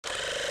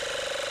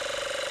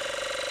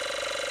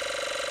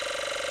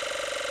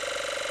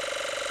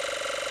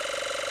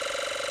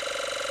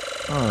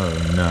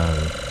Oh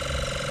no.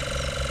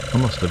 I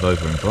must have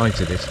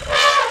overinflated it.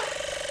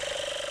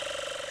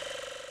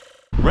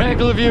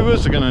 Regular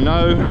viewers are going to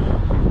know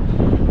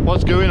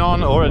what's going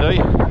on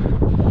already.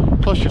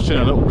 Plus you've seen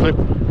a little clip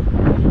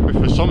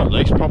with, for some at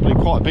least, probably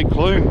quite a big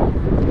clue.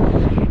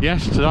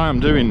 Yes, today I'm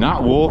doing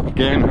that walk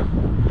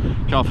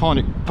again. I find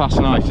it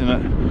fascinating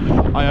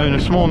that I own a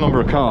small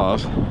number of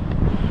cars.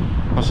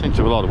 I seem to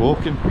do a lot of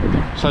walking.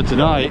 So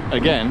today,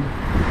 again,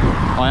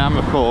 I am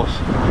of course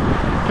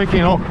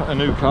picking up a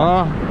new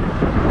car.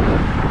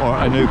 Or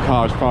a new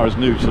car as far as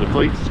new to the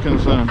fleet is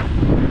concerned.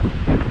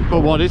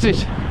 But what is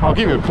it? I'll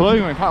give you a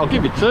clue. In fact, I'll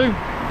give you two.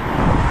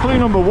 Clue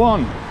number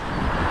one.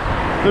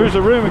 There is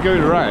a rumour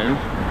going around,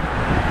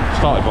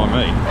 started by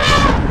me,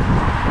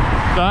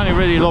 that I only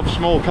really love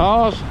small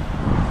cars.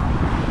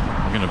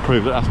 I'm going to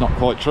prove that that's not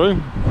quite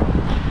true.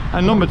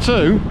 And number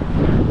two,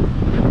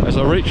 as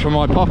I reach for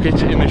my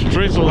pocket in this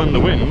drizzle and the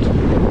wind,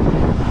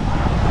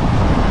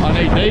 I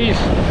need these.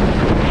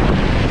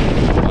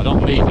 I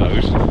don't need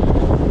those.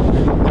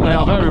 They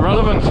are very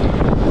relevant,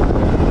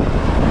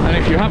 and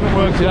if you haven't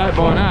worked it out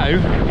by now,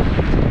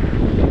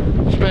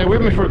 just bear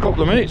with me for a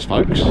couple of minutes,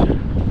 folks.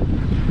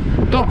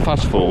 Don't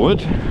fast forward,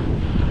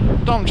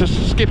 don't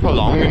just skip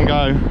along and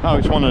go, oh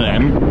it's one of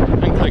them,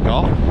 and click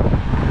off.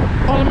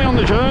 Follow me on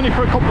the journey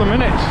for a couple of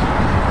minutes.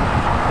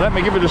 Let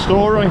me give you the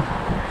story,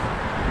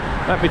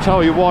 let me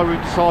tell you why we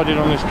decided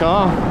on this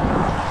car,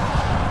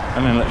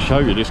 and then let's show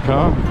you this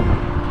car.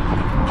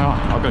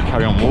 Oh, I've got to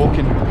carry on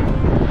walking,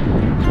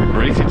 it's been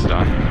breezy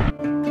today.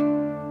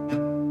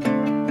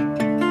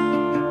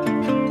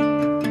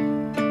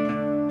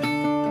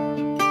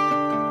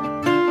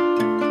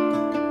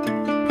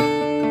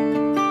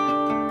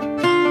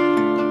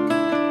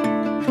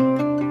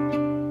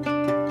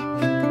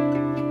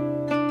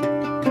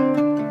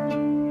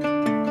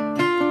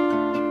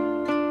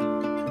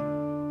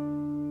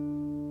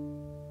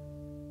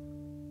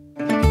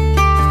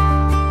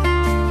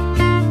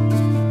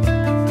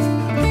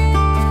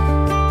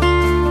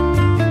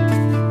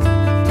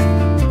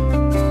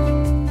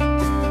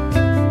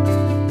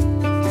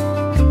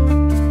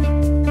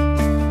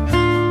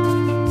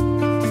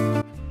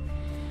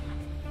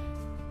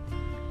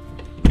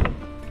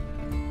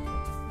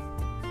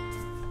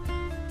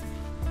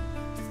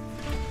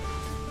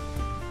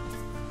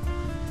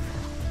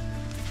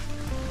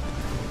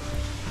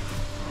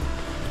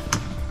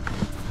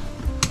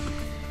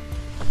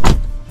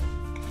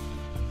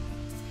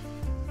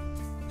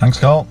 Thanks,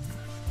 Carl.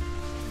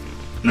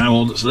 Now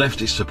all that's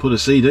left is to put a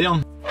CD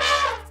on.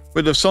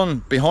 With the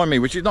sun behind me,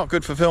 which is not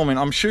good for filming,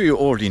 I'm sure you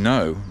already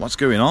know what's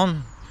going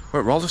on. We're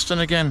at Rolleston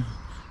again.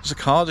 There's a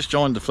car that's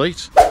joined the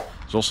fleet.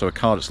 There's also a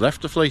car that's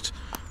left the fleet.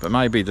 But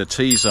maybe the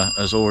teaser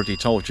has already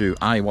told you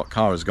A, what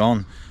car has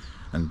gone,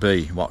 and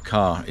B, what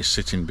car is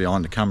sitting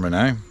behind the camera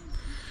now.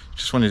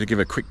 Just wanted to give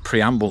a quick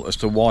preamble as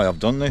to why I've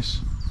done this.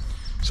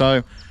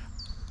 So,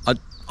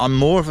 I'm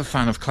more of a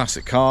fan of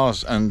classic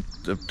cars, and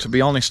to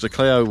be honest, the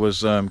Clio was,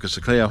 because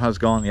the Clio has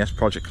gone, yes,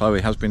 Project Chloe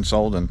has been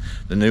sold, and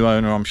the new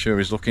owner, I'm sure,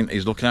 is looking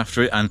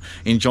after it and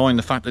enjoying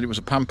the fact that it was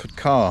a pampered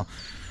car.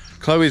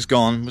 Chloe's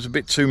gone, was a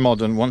bit too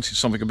modern, wanted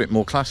something a bit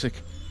more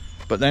classic,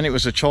 but then it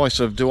was a choice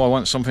of, do I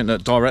want something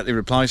that directly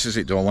replaces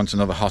it, do I want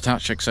another hot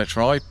hatch,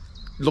 etc. I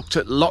looked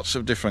at lots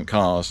of different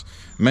cars,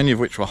 many of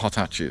which were hot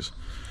hatches,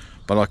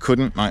 but I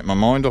couldn't make my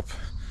mind up.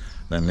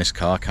 Then this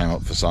car came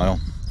up for sale.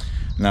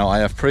 Now, I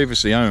have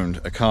previously owned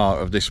a car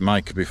of this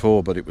make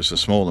before, but it was a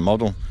smaller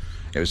model.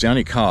 It was the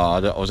only car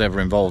that I was ever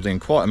involved in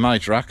quite a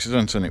major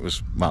accident, and it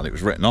was, well, it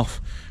was written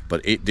off, but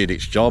it did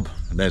its job.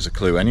 And there's a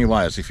clue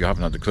anyway, as if you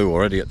haven't had the clue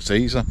already at the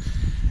teaser.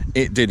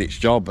 It did its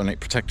job and it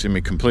protected me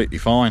completely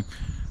fine.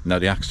 No,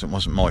 the accident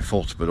wasn't my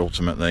fault, but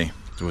ultimately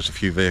there was a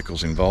few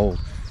vehicles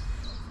involved.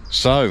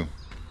 So,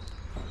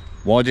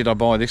 why did I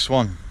buy this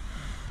one?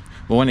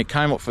 Well, when it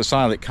came up for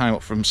sale, it came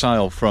up from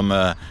sale from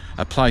a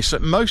place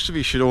that most of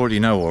you should already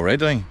know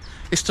already.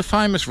 It's the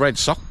famous red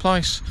sock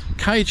place,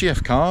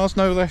 KGF Cars,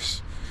 no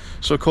less.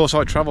 So of course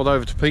I travelled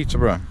over to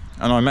Peterborough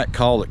and I met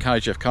Carl at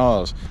KGF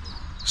Cars.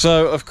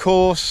 So of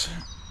course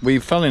we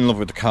fell in love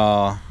with the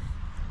car,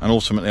 and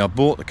ultimately I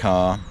bought the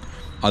car.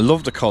 I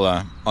love the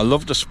colour, I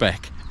love the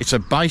spec. It's a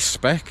base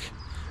spec,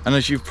 and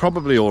as you've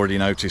probably already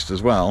noticed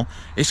as well,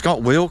 it's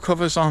got wheel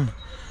covers on.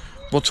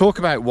 We'll talk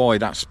about why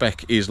that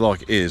spec is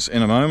like it is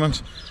in a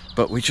moment,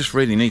 but we just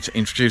really need to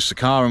introduce the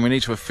car, and we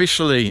need to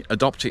officially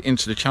adopt it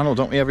into the channel,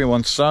 don't we,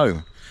 everyone?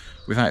 So,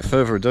 without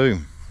further ado,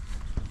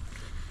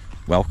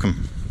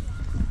 welcome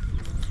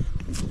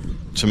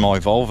to my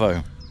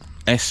Volvo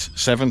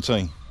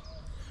S70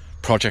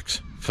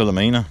 Project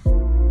Philomena.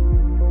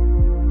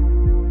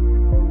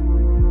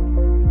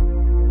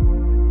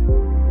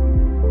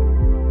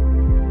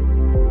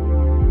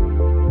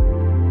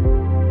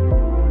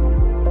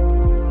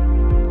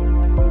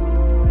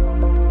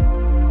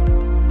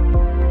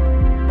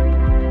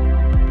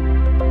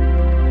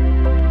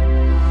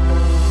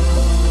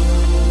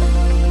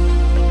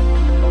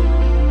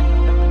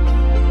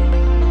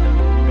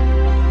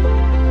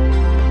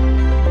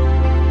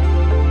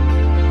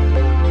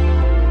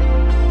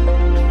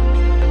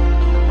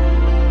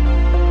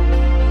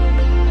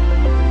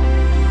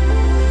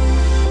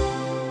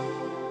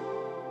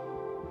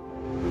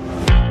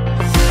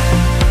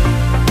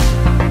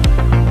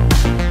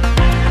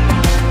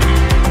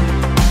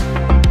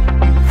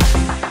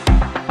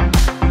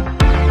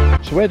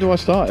 where do I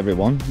start,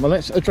 everyone? Well,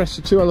 let's address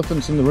the two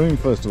elephants in the room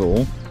first of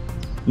all.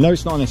 No,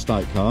 it's not an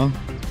estate car.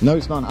 No,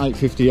 it's not an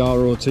 850R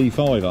or a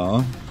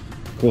T5R.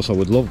 Of course, I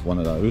would love one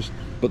of those.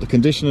 But the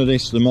condition of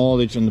this, the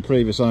mileage and the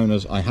previous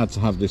owners, I had to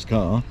have this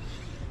car.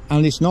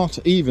 And it's not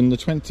even the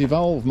 20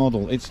 valve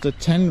model, it's the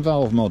 10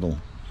 valve model.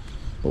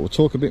 But we'll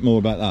talk a bit more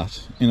about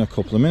that in a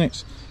couple of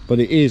minutes. But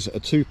it is a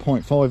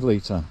 2.5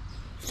 litre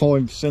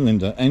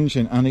 5-cylinder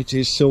engine, and it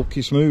is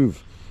silky smooth.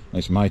 And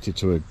it's mated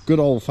to a good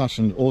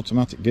old-fashioned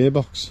automatic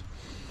gearbox.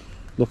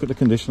 Look at the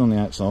condition on the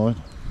outside.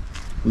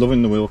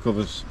 Loving the wheel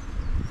covers.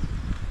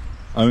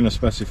 Owner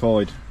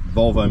specified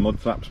Volvo mud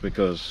flaps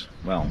because,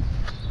 well,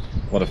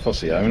 what a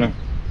fussy owner.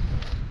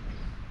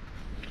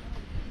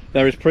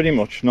 There is pretty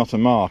much not a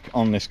mark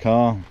on this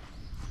car.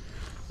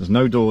 There's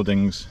no door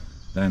dings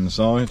down the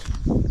side.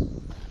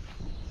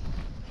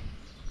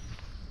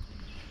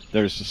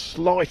 There is the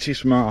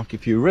slightest mark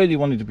if you really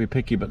wanted to be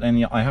picky, but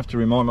then I have to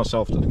remind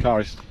myself that the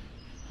car is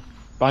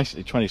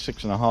basically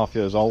 26.5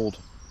 years old.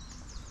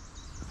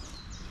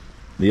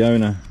 The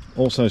owner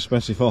also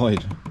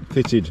specified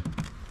fitted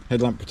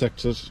headlamp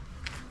protectors.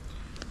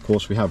 Of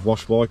course, we have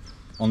wash wipe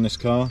on this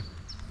car.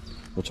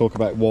 We'll talk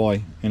about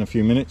why in a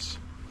few minutes.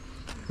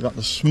 We've got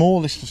the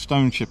smallest of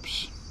stone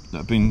chips that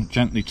have been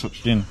gently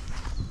touched in.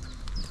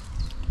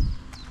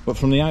 But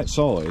from the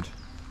outside,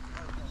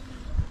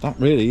 that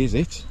really is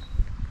it.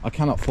 I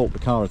cannot fault the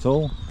car at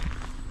all.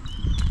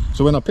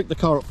 So when I picked the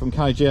car up from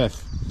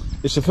KGF,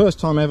 it's the first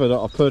time ever that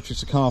I've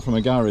purchased a car from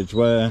a garage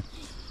where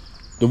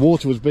the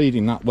water was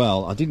beading that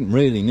well. I didn't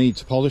really need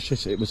to polish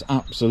it. It was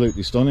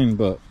absolutely stunning,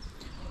 but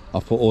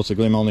I've put auto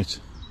glim on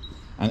it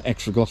and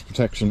extra gloss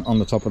protection on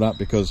the top of that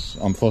because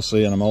I'm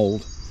fussy and I'm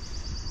old.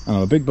 And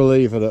I'm a big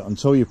believer that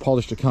until you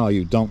polish the car,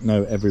 you don't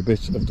know every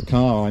bit of the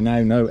car. I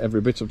now know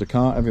every bit of the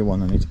car,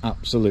 everyone, and it's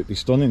absolutely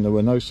stunning. There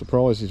were no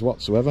surprises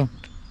whatsoever.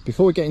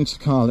 Before we get into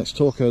the car, let's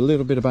talk a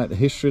little bit about the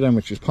history then,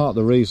 which is part of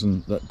the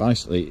reason that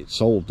basically it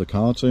sold the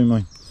car to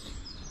me.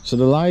 So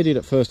the lady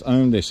that first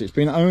owned this, it's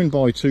been owned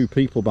by two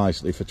people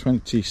basically for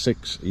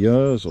 26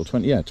 years, or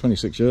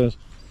 26 years.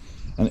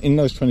 And in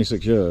those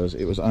 26 years,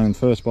 it was owned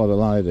first by the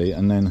lady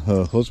and then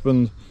her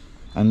husband.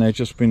 And they've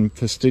just been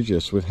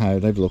fastidious with how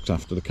they've looked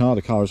after the car.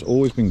 The car has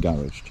always been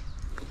garaged.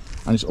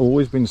 And it's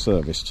always been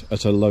serviced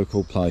at a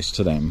local place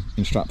to them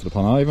in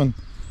Stratford-upon-Avon.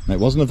 Now, it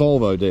wasn't a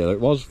Volvo dealer. It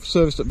was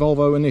serviced at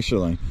Volvo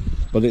initially.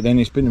 But then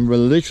it's been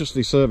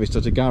religiously serviced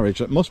at a garage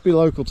that must be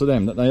local to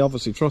them, that they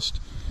obviously trust.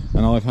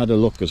 And I've had a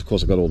look, because of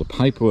course I've got all the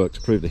paperwork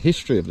to prove the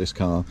history of this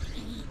car.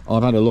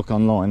 I've had a look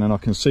online and I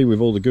can see with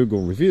all the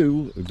Google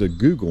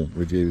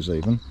reviews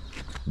even,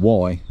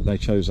 why they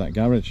chose that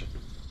garage.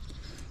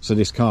 So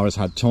this car has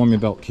had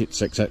timing belt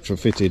kits, etc.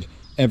 fitted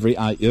every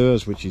 8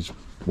 years, which is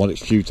what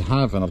it's due to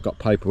have, and I've got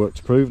paperwork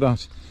to prove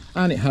that.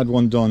 And it had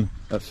one done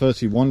at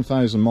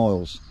 31,000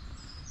 miles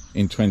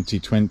in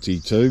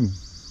 2022,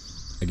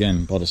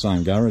 again by the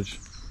same garage.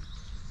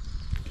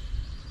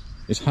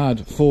 It's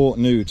had 4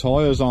 new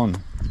tyres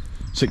on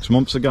 6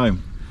 months ago.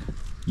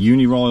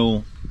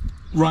 Uniroyal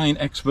Rain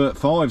Expert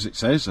 5s it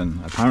says,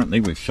 and apparently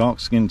with shark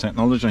skin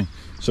technology.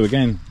 So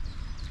again,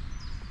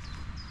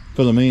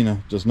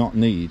 Philomena does not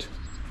need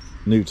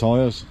new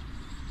tyres.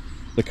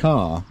 The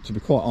car, to be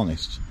quite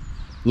honest,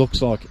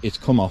 looks like it's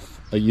come off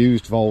a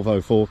used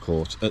Volvo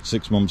forecourt at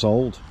 6 months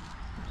old.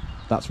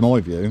 That's my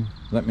view.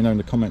 Let me know in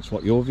the comments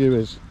what your view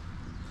is.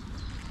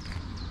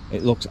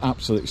 It looks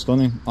absolutely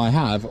stunning. I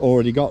have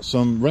already got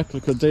some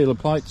replica dealer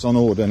plates on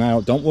order.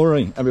 Now don't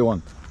worry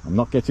everyone, I'm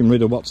not getting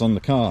rid of what's on the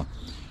car,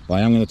 but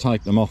I am going to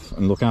take them off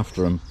and look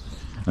after them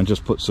and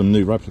just put some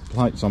new replica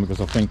plates on, because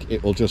I think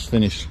it will just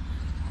finish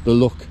the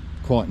look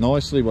quite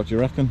nicely. What do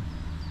you reckon?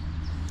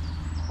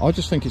 I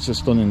just think it's a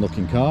stunning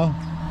looking car.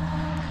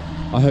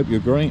 I hope you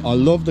agree. I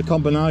love the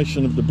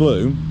combination of the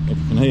blue, if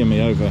you can hear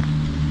me over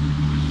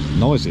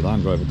noisy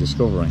Land Rover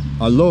Discovery.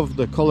 I love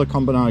the colour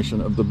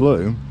combination of the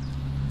blue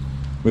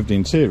with the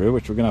interior,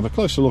 which we're going to have a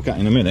closer look at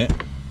in a minute,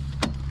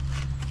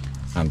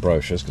 and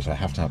brochures, because I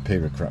have to have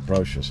period correct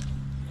brochures.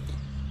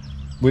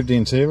 With the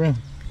interior,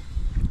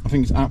 I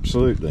think it's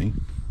absolutely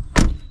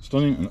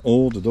stunning, and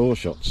all the door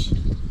shots,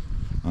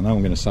 I know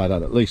I'm going to say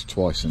that at least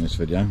twice in this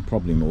video,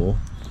 probably more.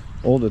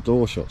 All the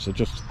door shots are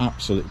just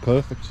absolutely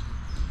perfect.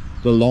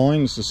 The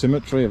lines, the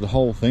symmetry of the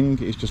whole thing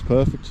is just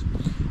perfect.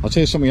 I'll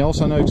tell you something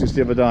else I noticed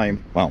the other day,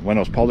 well, when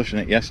I was polishing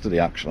it yesterday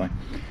actually.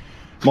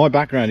 My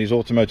background is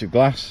automotive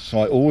glass, so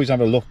I always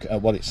have a look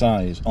at what it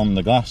says on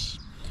the glass.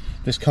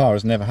 This car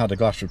has never had a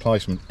glass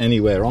replacement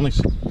anywhere on it.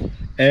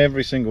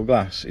 Every single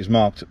glass is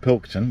marked at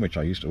Pilkington, which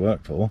I used to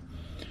work for,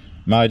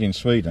 made in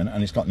Sweden,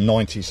 and it's got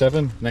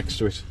 97 next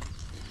to it,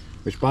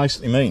 which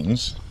basically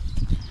means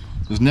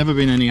there's never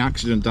been any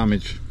accident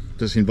damage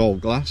that's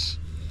involved glass.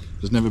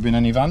 There's never been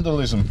any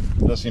vandalism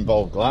that's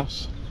involved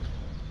glass.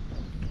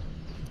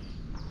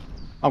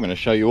 I'm going to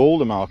show you all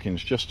the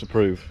markings just to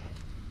prove.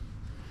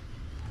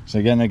 So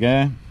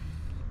again,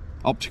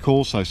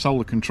 optical, so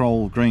solar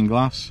controlled green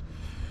glass,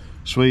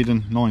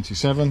 Sweden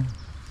 97,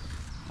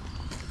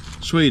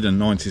 Sweden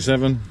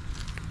 97,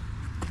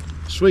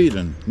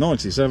 Sweden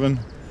 97,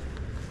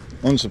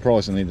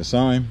 unsurprisingly the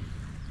same.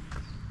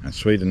 And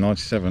Sweden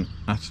 97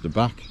 at the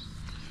back.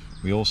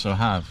 We also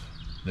have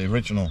the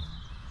original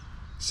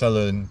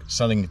selling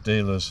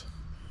dealers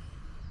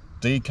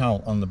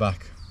decal on the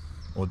back,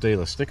 or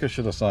dealer sticker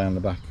should I say, on the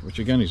back, which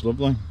again is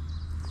lovely.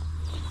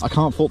 I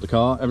can't fault the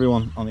car,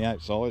 everyone, on the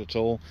outside at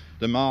all.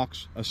 The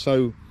marks are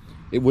so,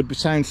 it would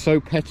sound so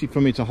petty for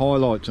me to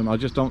highlight them. I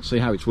just don't see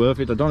how it's worth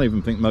it. I don't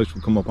even think most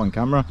will come up on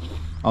camera.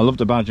 I love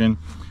the badging.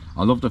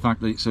 I love the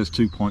fact that it says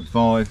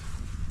 2.5,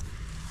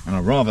 and I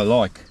rather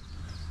like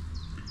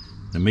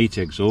the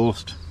meaty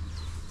exhaust.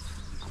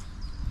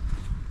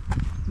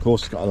 Of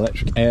course, it's got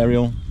electric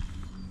aerial.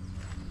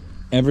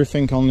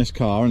 Everything on this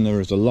car, and there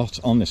is a lot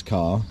on this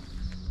car,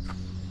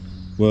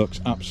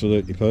 works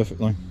absolutely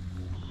perfectly,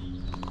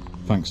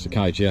 thanks to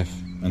KGF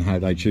and how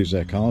they choose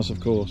their cars, of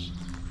course.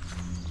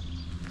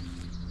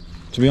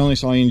 To be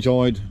honest, I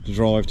enjoyed the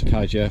drive to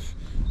KGF,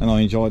 and I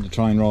enjoyed the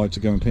train ride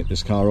to go and pick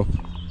this car up.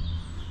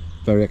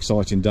 Very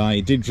exciting day.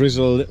 It did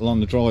drizzle a little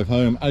on the drive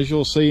home, as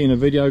you'll see in a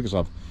video, because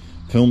I've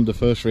filmed the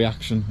first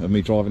reaction of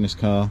me driving this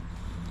car.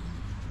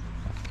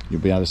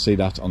 You'll be able to see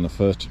that on the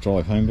first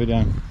drive home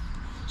video.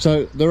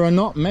 So there are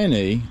not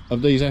many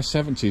of these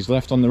S70s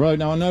left on the road.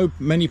 Now, I know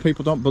many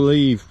people don't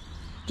believe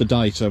the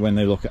data when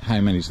they look at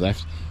how many's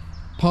left.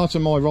 Part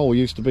of my role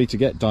used to be to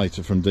get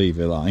data from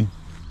DVLA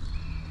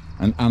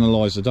and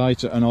analyse the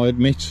data, and I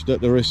admit that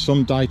there is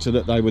some data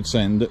that they would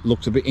send that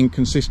looked a bit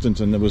inconsistent,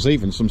 and there was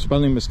even some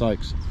spelling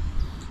mistakes.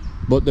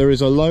 But there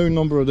is a low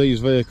number of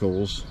these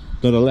vehicles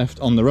that are left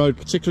on the road,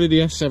 particularly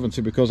the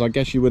S70, because I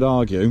guess you would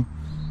argue,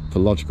 for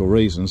logical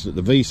reasons, that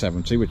the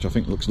V70, which I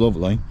think looks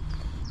lovely,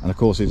 and of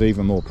course is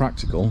even more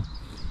practical,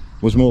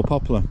 was more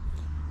popular.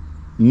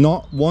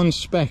 Not one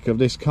spec of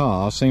this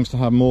car seems to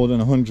have more than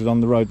 100 on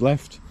the road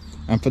left,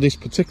 and for this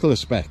particular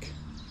spec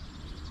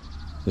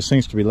there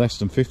seems to be less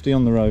than 50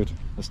 on the road.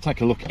 Let's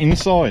take a look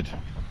inside.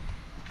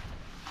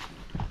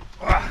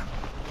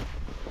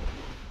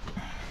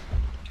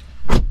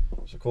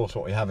 So of course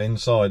what we have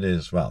inside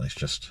is, well, it's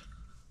just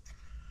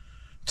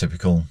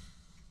typical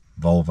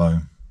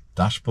Volvo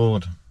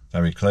dashboard.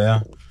 Very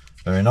clear,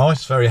 very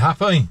nice, very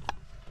happy.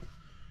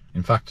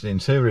 In fact, the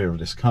interior of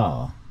this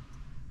car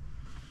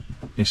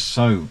is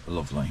so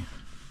lovely.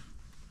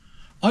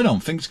 I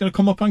don't think it's going to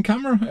come up on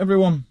camera,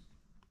 everyone.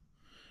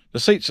 The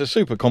seats are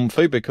super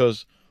comfy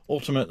because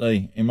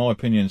ultimately, in my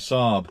opinion,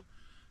 Saab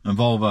and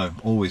Volvo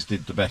always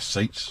did the best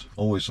seats,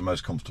 always the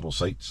most comfortable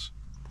seats.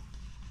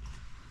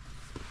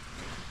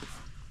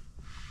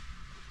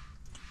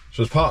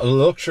 So as part of the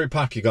luxury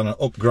pack, you're going to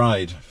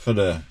upgrade for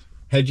the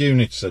head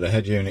unit. So the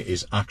head unit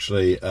is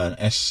actually an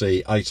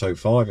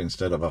SC805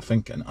 instead of, I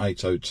think, an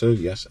 802.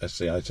 Yes,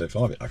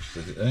 SC805, it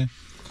actually says it there.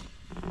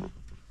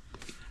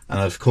 And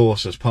of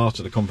course, as part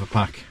of the comfort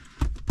pack,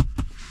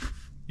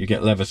 you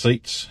get leather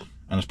seats.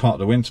 And as part of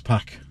the winter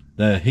pack,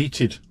 they're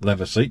heated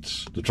leather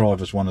seats. The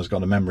driver's one has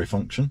got a memory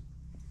function.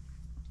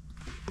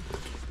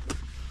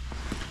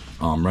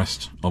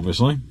 Armrest,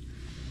 obviously.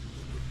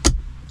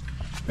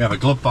 We have a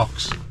glove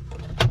box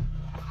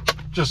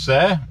just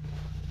there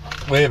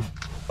with,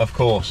 of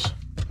course,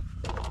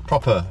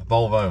 proper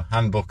Volvo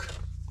handbook,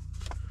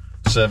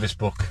 service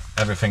book,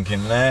 everything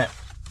in there.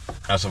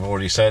 As I've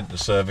already said, the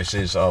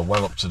services are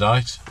well up to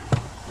date.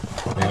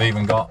 We've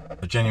even got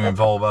a genuine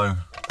Volvo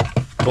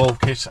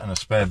bulb kit and a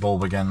spare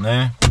bulb again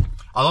there.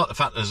 I like the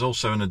fact there's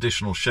also an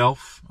additional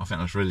shelf. I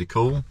think that's really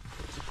cool.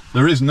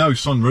 There is no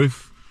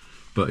sunroof,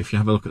 but if you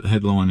have a look at the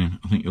headlining,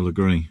 I think you'll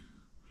agree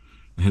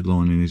the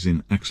headlining is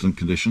in excellent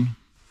condition.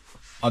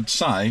 I'd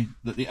say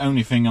that the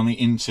only thing on the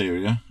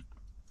interior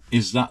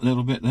is that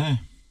little bit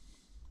there.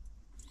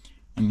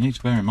 And you need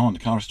to bear in mind the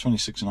car is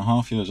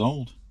 26.5 years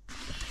old.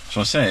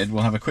 So I said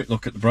we'll have a quick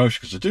look at the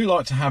brochure, because I do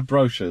like to have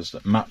brochures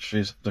that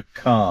matches the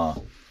car.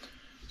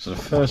 So the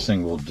first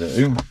thing we'll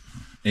do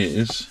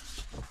is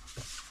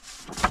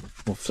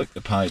we'll flick the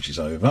pages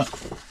over.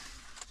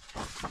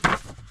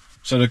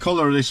 So the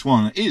colour of this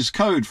one is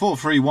code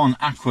 431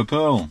 Aqua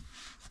Pearl.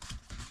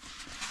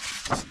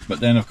 But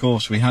then of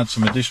course we had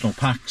some additional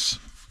packs.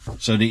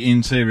 So the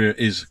interior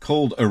is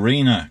called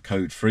Arena,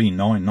 code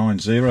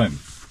 3990.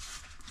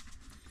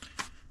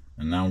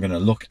 And now I'm going to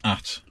look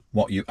at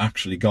what you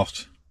actually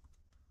got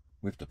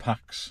with the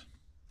packs.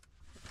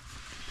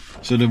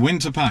 So the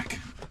winter pack,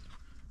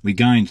 we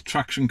gained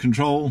traction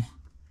control,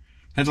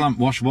 headlamp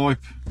wash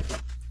wipe,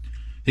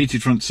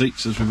 heated front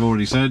seats as we've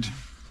already said.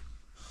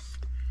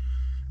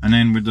 And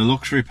then with the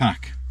luxury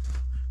pack,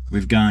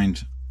 we've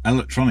gained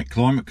electronic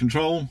climate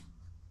control,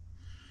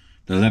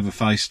 the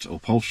leather-faced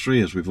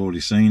upholstery as we've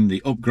already seen,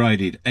 the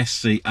upgraded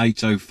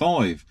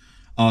SC805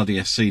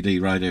 RDS CD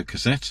radio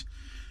cassette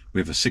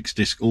with a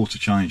 6-disc auto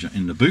changer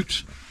in the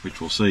boot,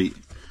 which we'll see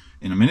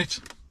in a minute.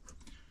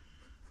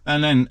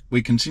 And then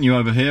we continue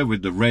over here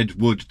with the red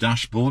wood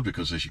dashboard,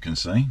 because as you can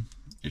see,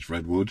 it's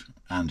red wood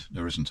and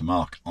there isn't a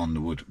mark on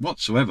the wood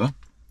whatsoever.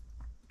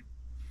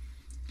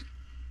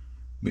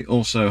 We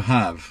also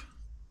have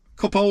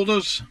cup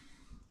holders,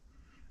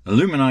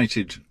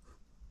 illuminated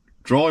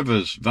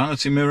driver's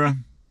vanity mirror,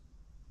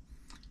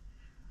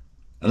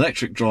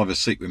 Electric driver's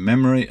seat with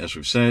memory, as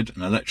we've said,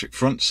 and electric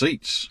front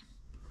seats.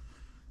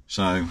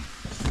 So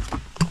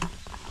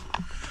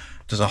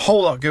there's a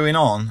whole lot going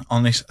on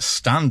this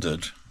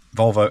standard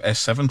Volvo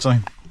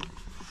S70.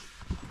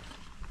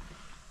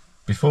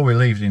 Before we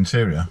leave the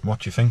interior, what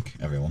do you think,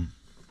 everyone?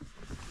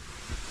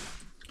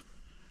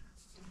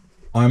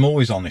 I'm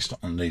always honest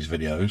on these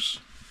videos.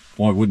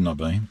 Why wouldn't I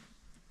be?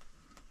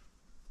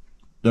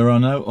 There are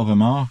no other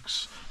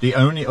marks. The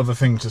only other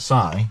thing to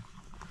say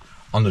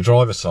on the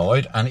driver's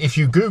side, and if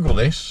you Google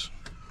this,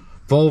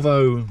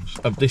 Volvos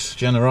of this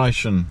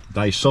generation,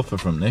 they suffer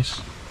from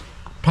this.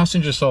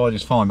 Passenger side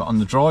is fine, but on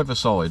the driver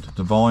side,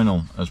 the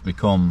vinyl has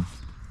become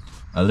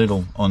a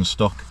little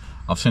unstuck.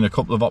 I've seen a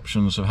couple of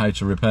options of how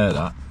to repair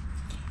that,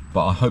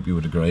 but I hope you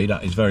would agree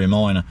that is very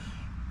minor.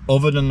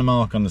 Other than the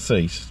mark on the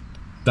seat,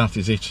 that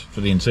is it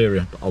for the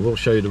interior. But I will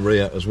show you the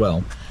rear as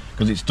well,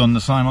 because it's done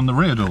the same on the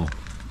rear door.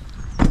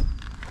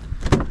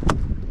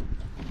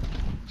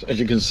 So as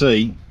you can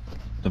see,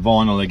 the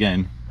vinyl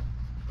again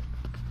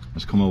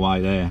has come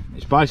away there.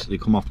 It's basically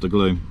come off the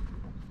glue.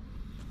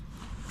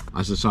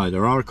 As I say,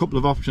 there are a couple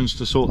of options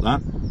to sort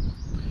that,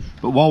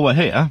 but while we're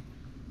here,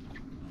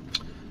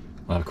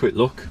 we'll have a quick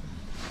look.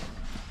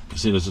 You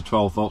see there's a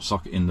 12-volt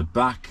socket in the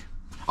back.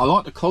 I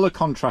like the colour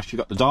contrast. You've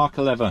got the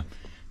darker leather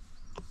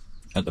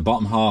at the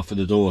bottom half of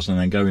the doors and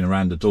then going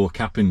around the door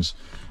cappings,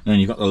 and then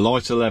you've got the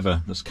lighter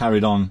leather that's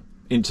carried on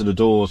into the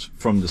doors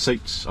from the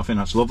seats. I think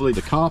that's lovely.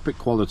 The carpet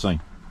quality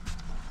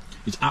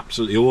is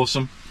absolutely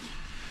awesome.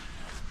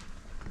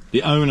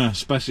 The owner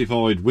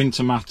specified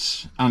winter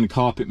mats and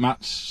carpet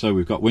mats, so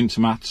we've got winter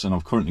mats and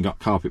I've currently got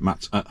carpet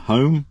mats at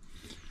home.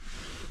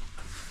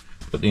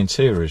 But the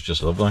interior is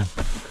just lovely.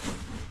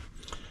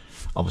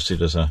 Obviously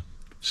there's a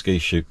ski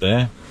chute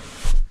there.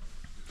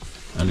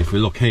 And if we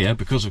look here,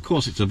 because of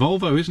course it's a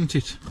Volvo, isn't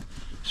it?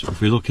 So if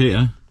we look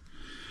here,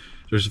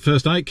 there's a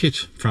first aid kit.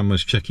 Fran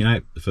was checking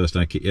out the first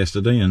aid kit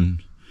yesterday,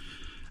 and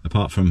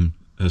apart from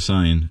her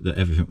saying that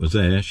everything was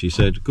there, she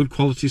said good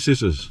quality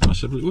scissors. I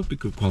said, well, it would be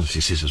good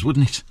quality scissors,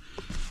 wouldn't it?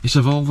 It's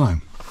a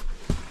Volvo.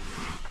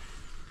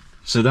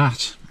 So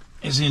that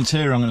is the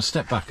interior. I'm going to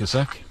step back a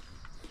sec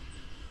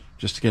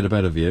just to get a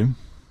better view.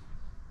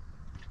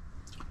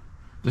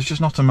 There's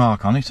just not a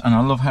mark on it, and I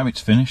love how it's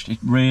finished. It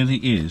really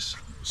is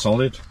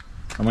solid.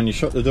 And when you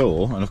shut the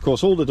door, and of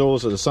course all the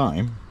doors are the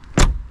same,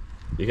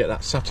 you get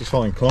that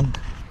satisfying clunk.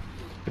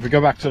 If we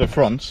go back to the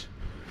front,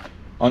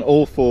 on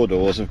all four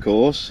doors of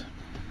course,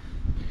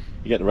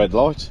 you get the red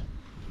light.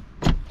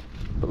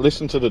 But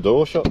listen to the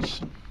door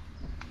shuts.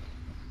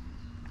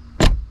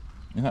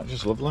 Isn't that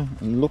just lovely?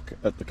 And look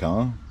at the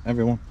car,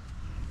 everyone.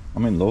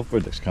 I'm in love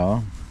with this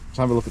car. Let's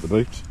have a look at the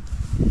boot.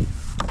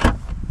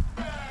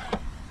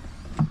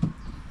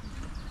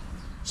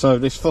 So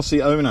this fussy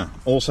owner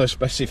also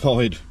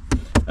specified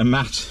a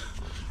mat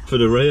for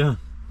the rear.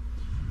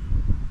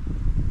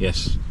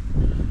 Yes,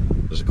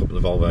 there's a couple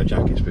of Volvo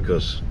jackets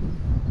because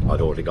I'd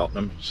already got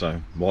them,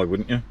 so why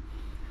wouldn't you?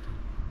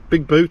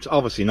 Big boot,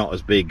 obviously not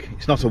as big.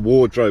 It's not a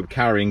wardrobe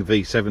carrying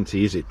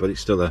V70, is it? But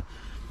it's still a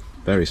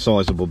very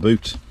sizable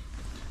boot.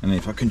 And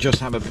if I can just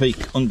have a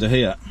peek under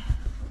here,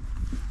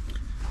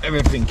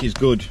 everything is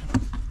good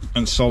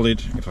and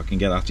solid if I can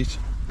get at it.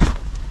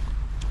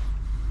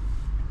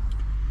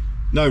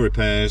 No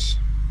repairs.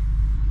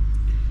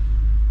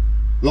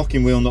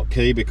 Locking wheel nut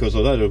key, because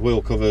although the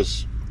wheel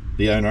covers,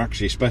 the owner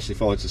actually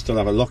specified to still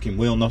have a locking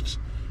wheel nut.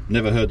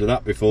 Never heard of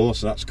that before,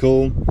 so that's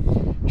cool.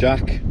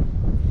 Jack,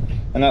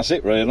 and that's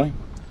it really.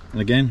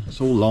 And again, it's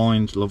all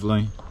lined,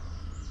 lovely.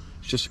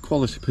 It's just a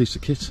quality piece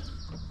of kit.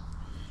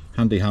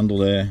 Handy handle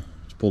there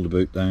to pull the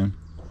boot down.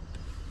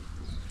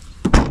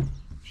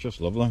 It's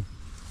just lovely.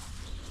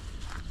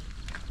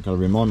 I've got to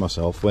remind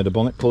myself where the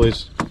bonnet pull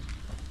is,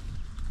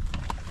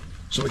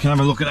 so we can have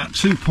a look at that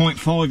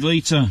 2.5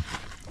 litre.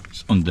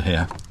 It's under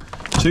here.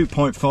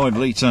 2.5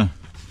 litre,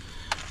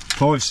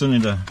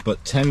 5-cylinder,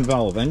 but 10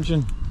 valve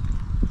engine,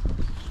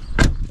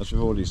 as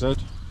we've already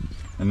said.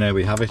 And there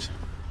we have it.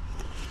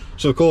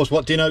 So of course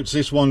what denotes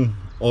this one,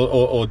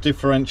 or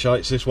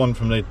differentiates this one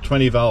from the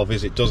 20 valve,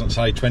 is it doesn't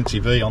say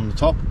 20V on the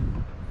top.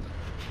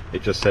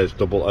 It just says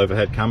double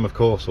overhead cam, of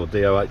course, or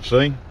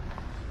DOHC.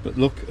 But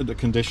look at the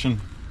condition.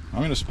 I'm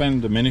going to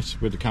spend a minute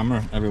with the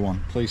camera,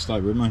 everyone. Please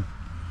stay with me.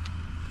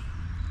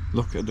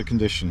 Look at the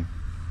condition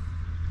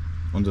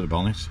under the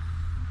bonnet.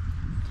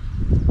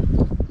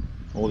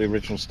 All the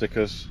original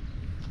stickers.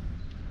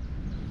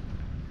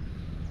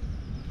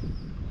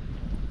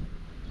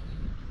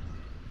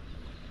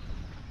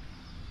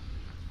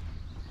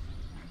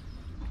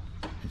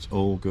 It's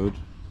all good.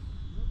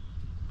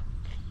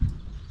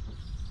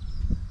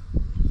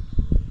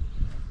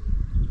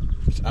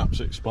 It's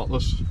absolutely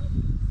spotless.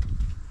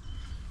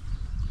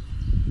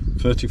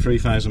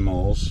 33,000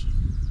 miles.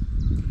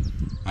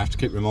 I have to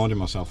keep reminding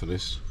myself of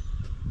this.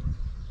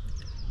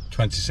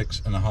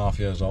 26.5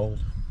 years old.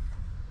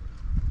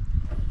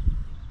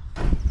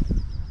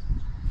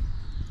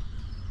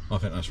 I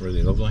think that's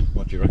really lovely.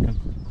 What do you reckon?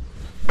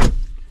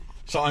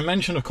 So I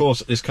mentioned, of course,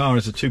 that this car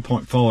is a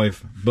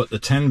 2.5, but the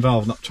 10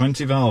 valve, not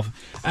 20 valve.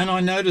 And I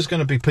know there's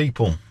going to be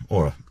people,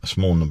 or a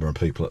small number of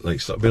people at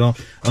least, that'll be like,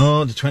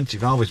 oh, the 20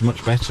 valve is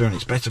much better, and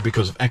it's better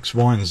because of X,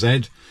 Y, and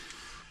Z.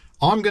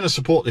 I'm going to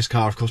support this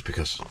car, of course,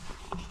 because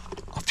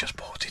I've just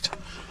bought it.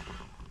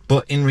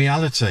 But in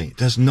reality,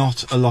 there's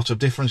not a lot of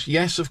difference.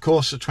 Yes, of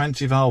course, a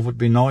 20 valve would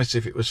be nice.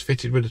 If it was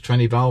fitted with a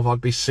 20 valve, I'd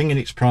be singing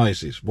its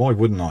praises. Why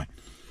wouldn't I?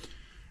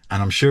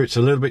 And I'm sure it's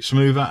a little bit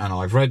smoother, and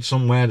I've read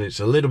somewhere that it's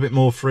a little bit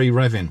more free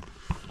revving.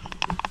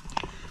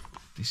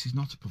 This is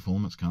not a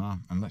performance car,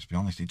 and let's be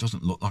honest, it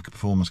doesn't look like a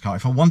performance car.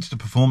 If I wanted a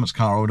performance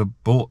car, I would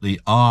have bought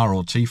the R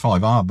or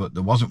T5R, but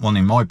there wasn't one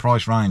in my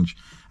price range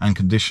and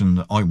condition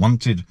that I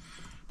wanted.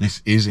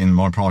 This is in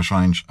my price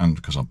range, and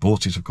because I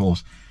bought it, of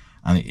course,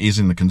 and it is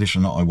in the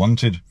condition that I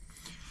wanted.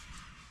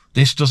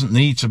 This doesn't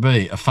need to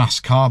be a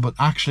fast car, but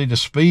actually the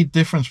speed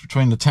difference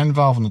between the 10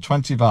 valve and the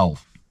 20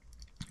 valve,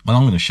 well,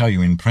 I'm going to show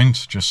you in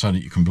print just so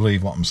that you can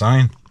believe what I'm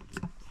saying.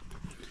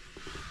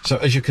 So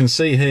as you can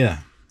see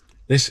here,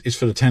 this is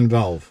for the 10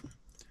 valve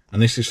and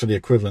this is for the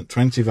equivalent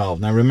 20 valve.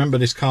 Now remember,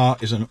 this car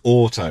is an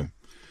auto.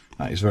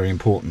 That is very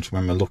important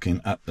when we're looking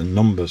at the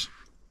numbers.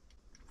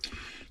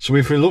 So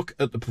if we look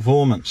at the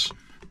performance,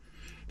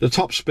 the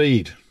top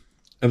speed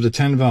of the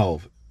 10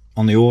 valve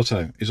on the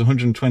auto is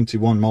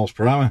 121 miles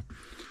per hour.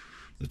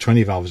 The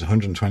 20 valve is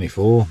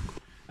 124.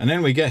 And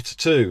then we get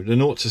to the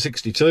 0 to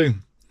 62.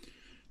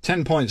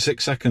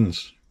 10.6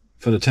 seconds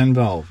for the 10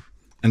 valve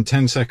and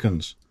 10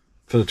 seconds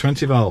for the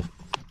 20 valve.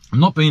 I'm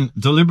not being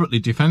deliberately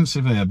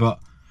defensive here, but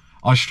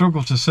I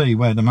struggle to see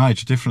where the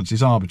major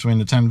differences are between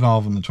the 10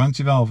 valve and the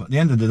 20 valve. At the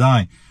end of the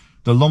day,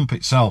 the lump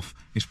itself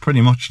is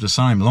pretty much the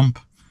same lump,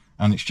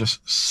 and it's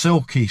just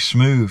silky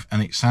smooth,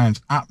 and it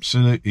sounds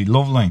absolutely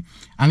lovely,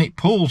 and it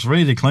pulls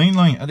really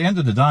cleanly. At the end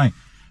of the day,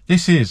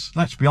 this is,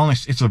 let's be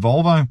honest, it's a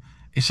Volvo.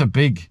 It's a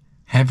big,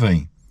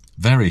 heavy,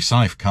 very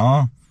safe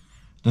car.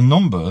 The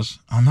numbers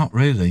are not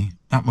really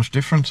that much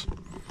different.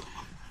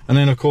 And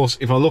then, of course,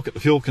 if I look at the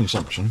fuel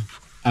consumption,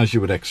 as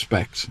you would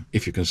expect,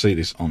 if you can see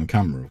this on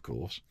camera, of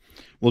course,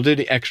 we'll do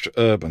the extra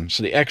urban.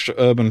 So the extra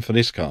urban for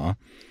this car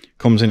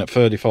comes in at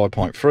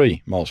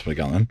 35.3 miles per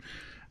gallon,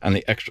 and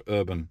the extra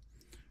urban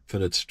for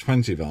the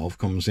 20 valve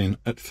comes in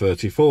at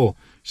 34.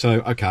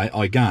 So, okay,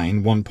 I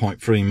gain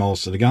 1.3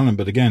 miles to the gallon,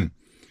 but again,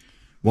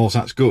 whilst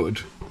that's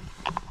good,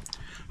 I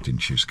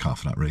didn't choose a car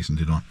for that reason,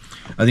 did I?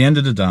 At the end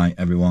of the day,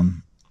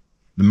 everyone,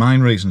 the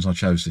main reasons I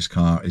chose this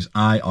car is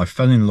I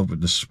fell in love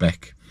with the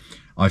spec.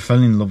 I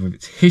fell in love with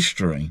its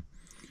history.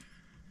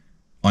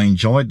 I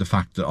enjoyed the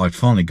fact that I'd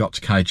finally got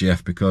to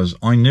KGF, because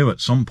I knew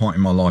at some point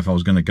in my life I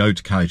was going to go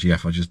to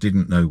KGF. I just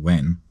didn't know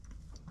when.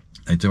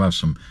 They do have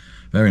some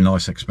very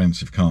nice,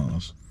 expensive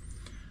cars.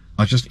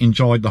 I just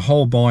enjoyed the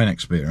whole buying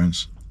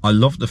experience. I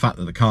loved the fact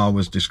that the car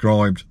was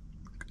described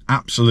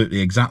absolutely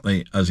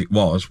exactly as it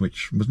was,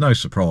 which was no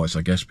surprise,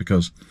 I guess,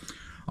 because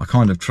I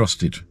kind of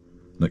trusted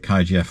that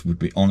KGF would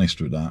be honest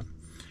with that.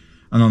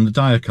 And on the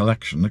day of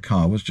collection, the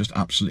car was just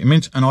absolutely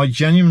mint. And I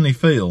genuinely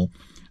feel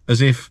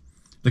as if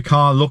the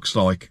car looks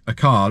like a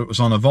car that was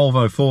on a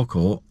Volvo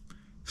forecourt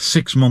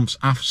 6 months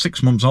after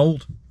 6 months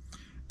old.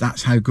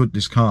 That's how good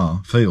this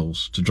car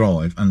feels to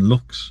drive and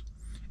looks.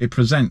 It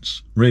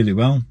presents really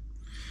well.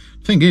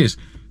 Thing is,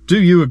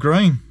 do you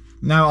agree?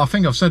 Now, I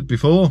think I've said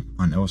before,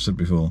 I know I've said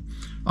before,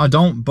 I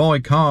don't buy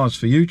cars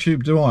for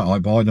YouTube, do I? I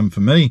buy them for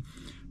me,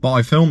 but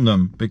I film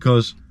them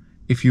because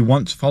if you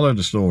want to follow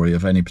the story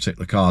of any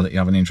particular car that you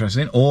have an interest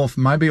in, or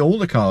maybe all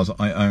the cars that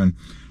I own,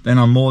 then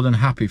I'm more than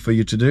happy for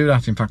you to do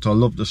that. In fact, I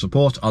love the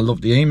support. I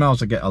love the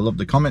emails I get. I love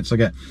the comments I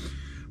get.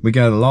 We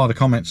get a lot of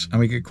comments,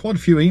 and we get quite a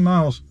few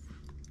emails,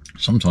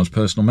 sometimes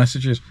personal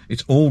messages.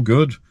 It's all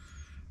good,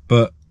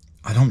 but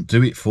I don't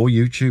do it for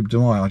YouTube,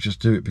 do I? I just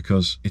do it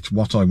because it's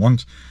what I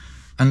want.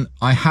 And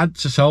I had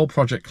to sell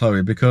Project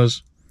Chloe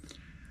because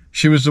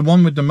she was the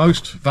one with the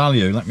most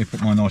value. Let me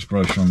put my nice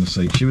brochure on the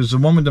seat. She was the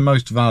one with the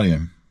most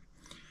value.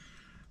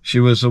 She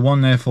was the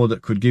one, therefore,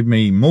 that could give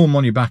me more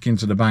money back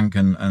into the bank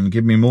and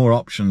give me more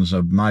options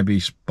of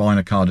maybe buying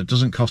a car that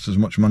doesn't cost as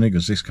much money,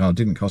 because this car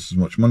didn't cost as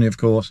much money, of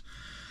course,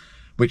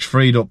 which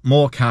freed up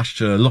more cash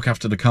to look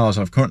after the cars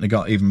I've currently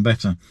got even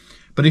better.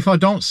 But if I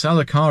don't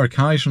sell a car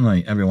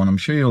occasionally, everyone, I'm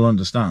sure you'll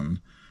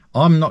understand,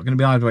 I'm not going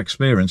to be able to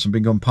experience and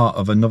become part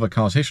of another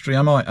car's history,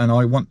 am I? And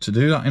I want to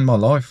do that in my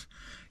life.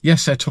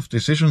 Yes, they're tough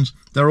decisions.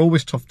 They're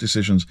always tough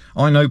decisions.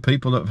 I know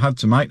people that have had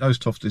to make those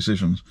tough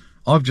decisions.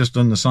 I've just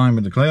done the same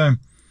with the Clio.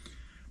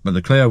 But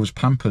the Clio was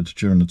pampered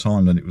during the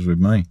time that it was with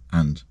me,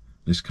 and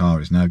this car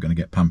is now going to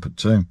get pampered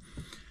too.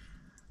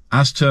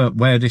 As to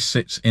where this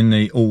sits in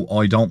the, oh,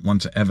 I don't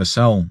want to ever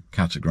sell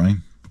category,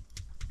 I'm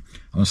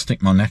going to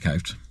stick my neck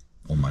out,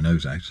 or my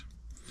nose out,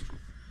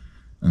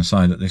 and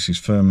say that this is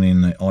firmly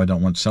in the I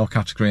don't want to sell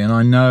category. And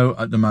I know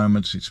at the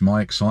moment it's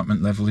my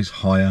excitement level is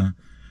higher.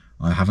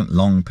 I haven't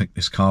long picked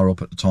this car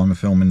up at the time of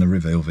filming the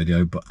reveal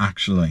video, but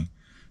actually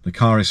the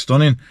car is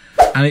stunning,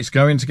 and it's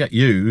going to get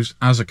used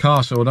as a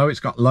car. So although it's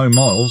got low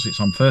miles,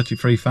 it's on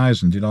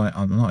 33,000.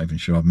 I'm not even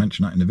sure I've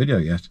mentioned that in the video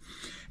yet.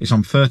 It's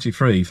on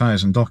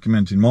 33,000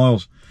 documented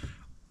miles.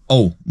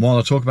 Oh, while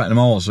I talk about the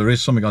miles, there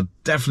is something I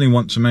definitely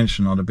want to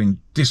mention. I'd have been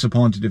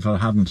disappointed if I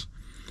hadn't.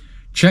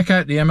 Check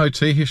out the MOT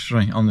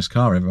history on this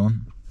car,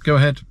 everyone. Go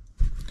ahead.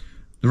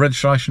 The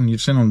registration you've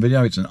seen on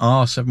video, it's an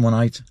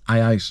R718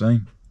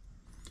 AAC.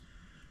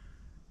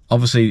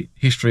 Obviously,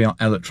 history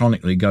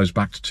electronically goes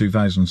back to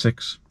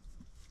 2006.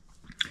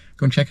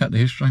 Go and check out the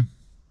history.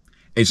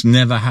 It's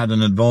never had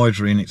an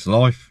advisory in its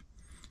life.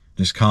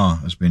 This car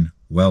has been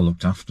well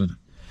looked after.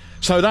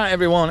 So that,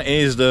 everyone,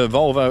 is the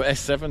Volvo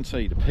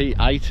S70, the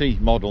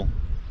P80 model.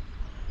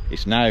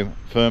 It's now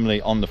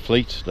firmly on the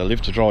fleet, the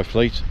Live to Drive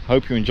fleet.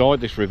 Hope you enjoyed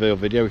this reveal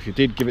video. If you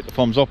did, give it the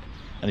thumbs up.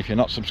 And if you're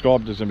not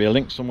subscribed, there's going to be a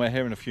link somewhere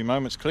here in a few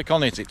moments. Click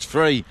on it. It's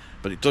free,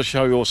 but it does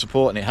show your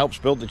support and it helps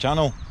build the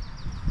channel.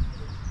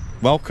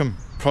 Welcome,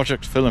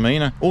 Project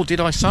Philomena. Oh, did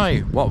I say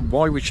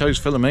why we chose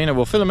Philomena?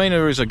 Well,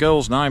 Philomena is a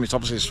girl's name. It's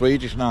obviously a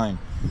Swedish name.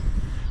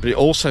 But it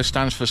also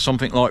stands for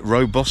something like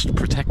Robust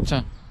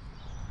Protector.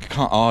 You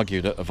can't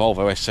argue that a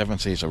Volvo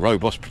S70 is a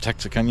robust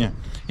protector, can you?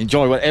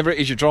 Enjoy whatever it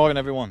is you're driving,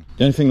 everyone.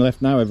 The only thing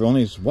left now, everyone,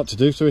 is what to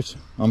do to it.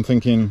 I'm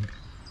thinking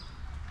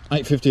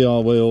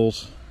 850R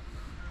wheels,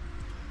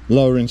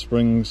 lowering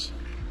springs,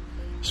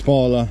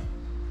 spoiler,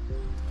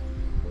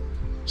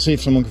 see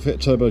if someone can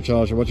fit a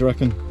turbocharger. What do you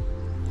reckon?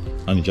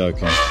 Only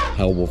joking.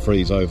 Hell will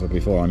freeze over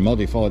before I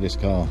modify this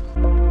car.